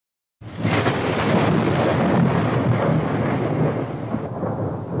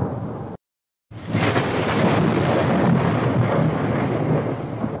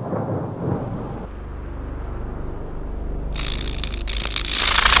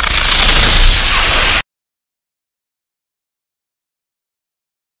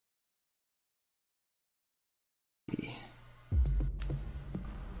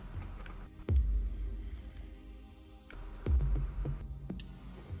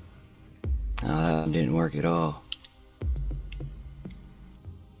time didn't work at all.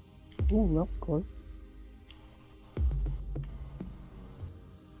 Oh, no, of course.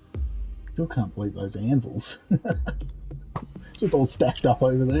 Still can't believe those anvils. Just all stacked up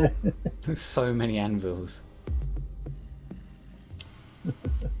over there. There's so many anvils.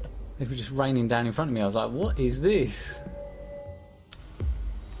 They were just raining down in front of me. I was like, what is this?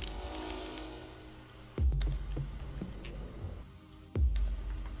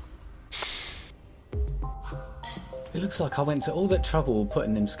 It looks like I went to all that trouble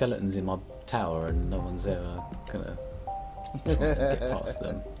putting them skeletons in my tower and no one's ever gonna try to get past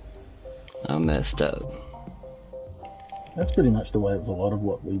them. I messed up. That's pretty much the way with a lot of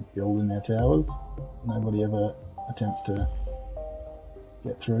what we build in our towers. Nobody ever attempts to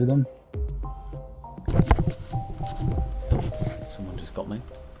get through them. Someone just got me.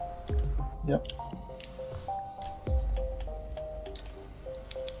 Yep.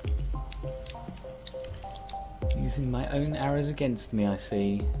 Using my own arrows against me, I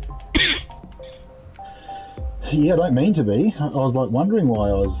see. Yeah, I don't mean to be. I was like wondering why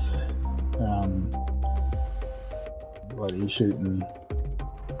I was bloody shooting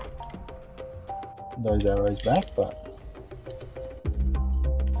those arrows back, but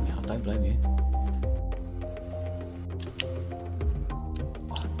yeah, I don't blame you.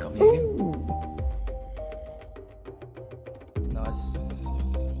 Oh, got me again. Nice.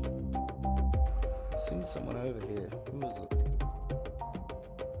 I've seen someone over here. Who was it?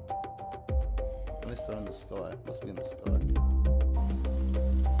 Unless they're in the sky. Must be in the sky.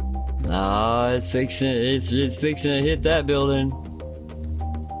 No, it's fixing to hit that building.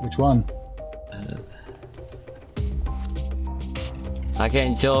 which one? I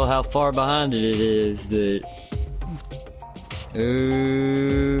can't tell how far behind it is, but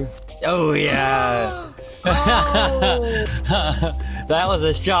ooh, oh yeah. Oh. That was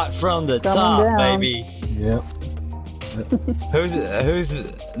a shot from the Coming top, down. baby. Yep.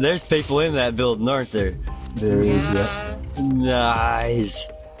 There's people in that building, aren't there? There is, yeah. Nice.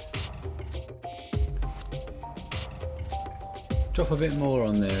 Drop a bit more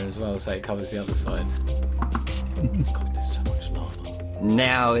on there as well so it covers the other side. God, there's so much lava.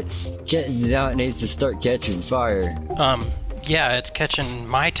 Now it needs to start catching fire. Yeah, it's catching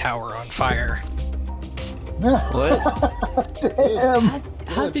my tower on fire. What? Damn.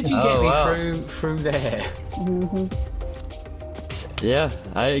 How did you Oh, get wow. me through there? Mm-hmm. Yeah,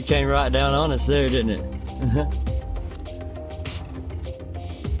 it came right down on us there, didn't it?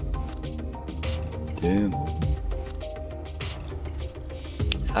 Damn.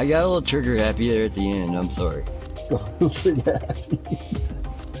 I got a little trigger happy there at the end, I'm sorry.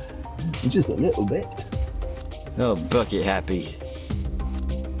 Just a little bit. Oh, bucket happy.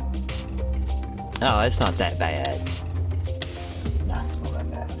 Oh, it's not that bad. Nah, it's not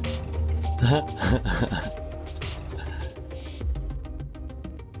that bad.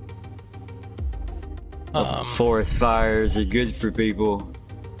 Forest fires are good for people.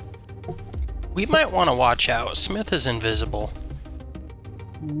 We might want to watch out. Smith is invisible.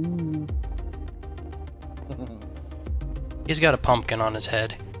 Mm. He's got a pumpkin on his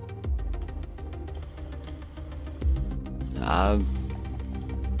head. I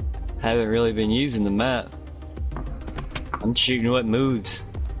haven't really been using the map. I'm shooting what moves.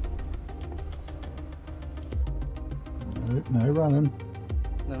 No running.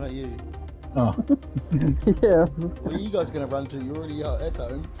 No, not you. Oh. Yeah. Where are you guys gonna run to? You're already out at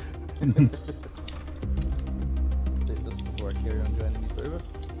home. Take this before I carry on going any further.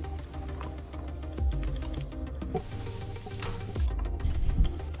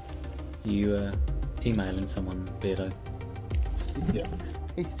 You emailing someone, Beardo? Yeah.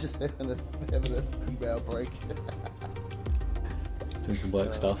 He's just having a email break. Doing some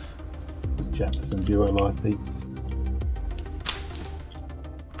work stuff. Just chat to some duo live peeps.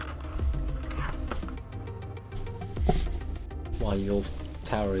 While your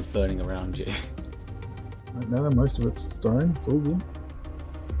tower is burning around you. No, most of it's stone. It's all good.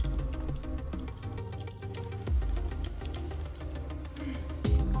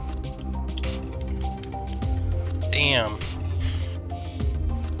 Damn.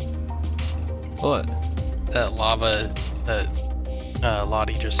 What? That lava that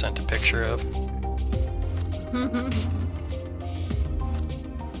Lottie just sent a picture of.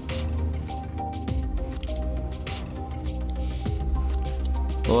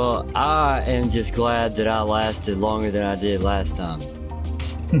 Well, I am just glad that I lasted longer than I did last time.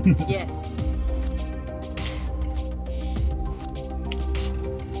 Yes.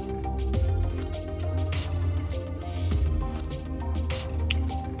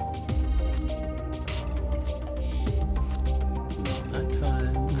 That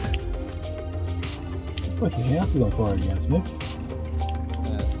time. Looks like your house is on fire again, Smith.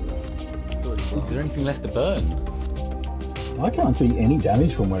 It's already Is gone. there anything left to burn? I can't see any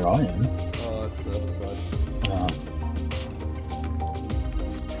damage from where I am. Oh, it's the other side.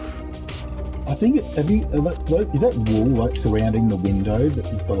 I think is that wool like surrounding the window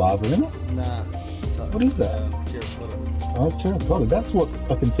that with the lava in it? Nah. What is that? Terracotta. Oh, it's terracotta. That's what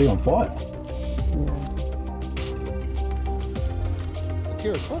I can see on fire. The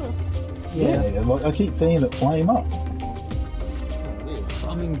terracotta? Yeah, like I keep seeing it flame up. Oh, weird.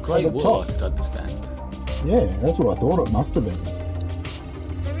 I mean, great At the wool, top. I could understand. Yeah, that's what I thought it must have been.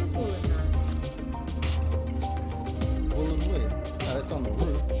 There is wool in there. Wool and where? No, that's on the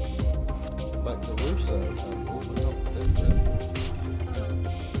roof. Like the roof side.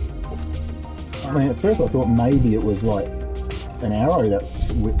 I mean, at first I thought maybe it was like an arrow that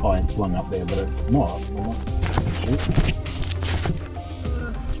I flung up there, but it's not. I'm not shoot.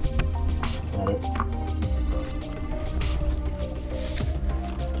 Got it.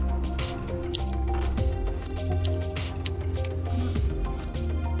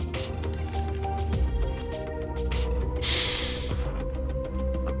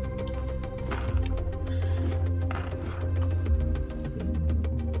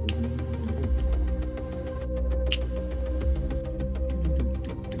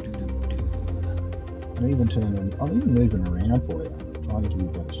 I'm even moving around for you, trying to give you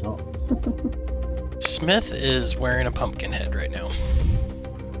better shots. Smith is wearing a pumpkin head right now.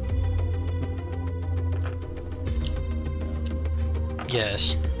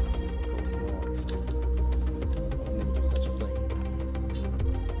 Yes.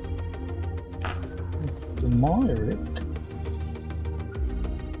 Mr. Myrick?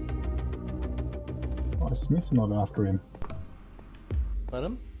 Oh, Smith's not after him.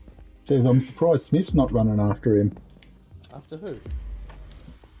 Pardon? Says, I'm surprised Smith's not running after him. After who?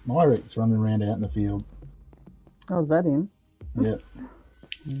 Myrick's running around out in the field. Oh, is that him? Yep.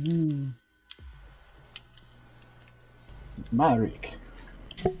 Myrick.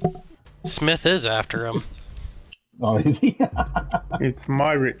 Smith is after him. Oh, is he? It's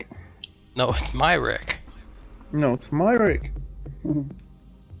Myrick. No, it's Myrick. No, it's Myrick.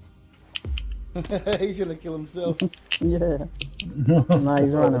 He's gonna kill himself. Yeah. No,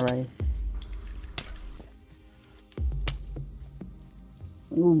 he's running away.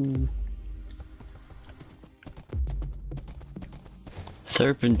 Ooh.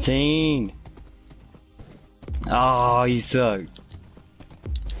 Serpentine. Oh, you suck.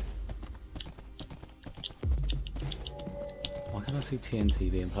 Why can't I see TNT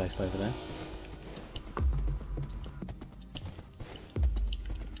being placed over there?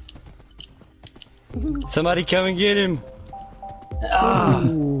 Somebody come and get him. Ah,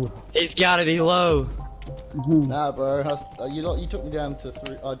 he's gotta be low. Nah, bro. You took me down to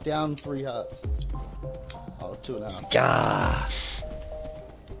down 3 hearts. Oh, 2.5. Gosh.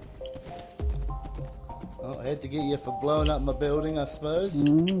 Oh, I had to get you for blowing up my building, I suppose.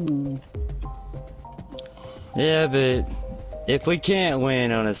 Yeah, but if we can't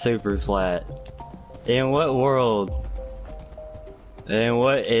win on a super flat, in what world? In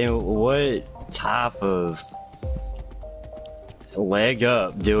what type of leg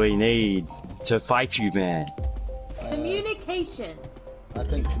up do we need to fight you, man? Communication. I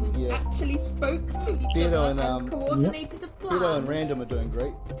think, We yeah. actually spoke to each Pedo other and, and coordinated a plan. Pedo and Random are doing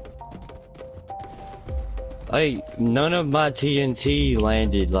great. Hey, none of my TNT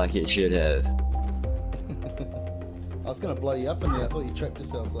landed like it should have. I was gonna blow you up in there. I thought you trapped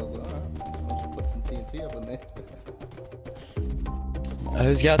yourself, so I was like, alright, I should put some TNT up in there.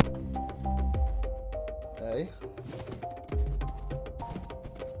 Who's got? Hey?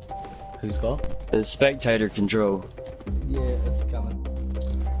 Who's got? The spectator control. Yeah, it's coming.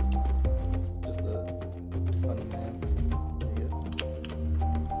 Just a funny man. There you go.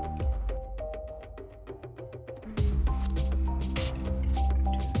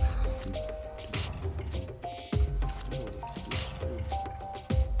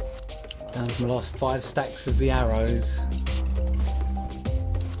 Down to my last 5 stacks of the arrows.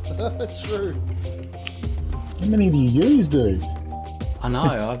 True. How many do you use, dude? I know,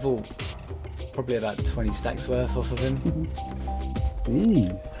 I've all probably about 20 stacks worth off of him.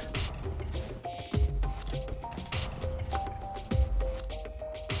 Jeez.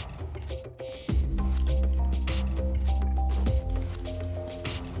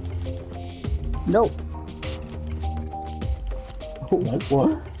 Nope. Like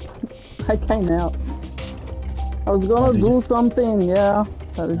what? I came out. I was gonna did do you? something, yeah,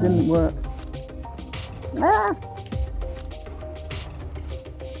 but it didn't work. Ah!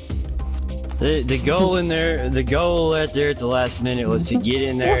 The goal in there, the goal right there at the last minute was to get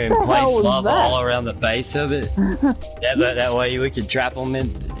in there and What the place hell was lava that? all around the base of it. That way we could trap them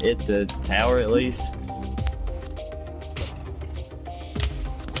at the tower at least.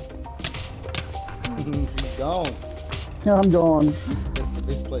 He's gone. Yeah, I'm gone.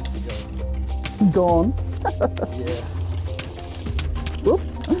 This place to go. Gone. Yeah.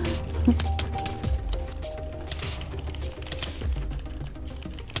 Whoops.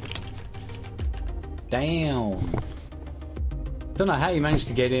 Damn. Don't know how you managed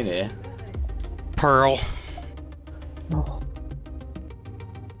to get in here. Pearl. Oh.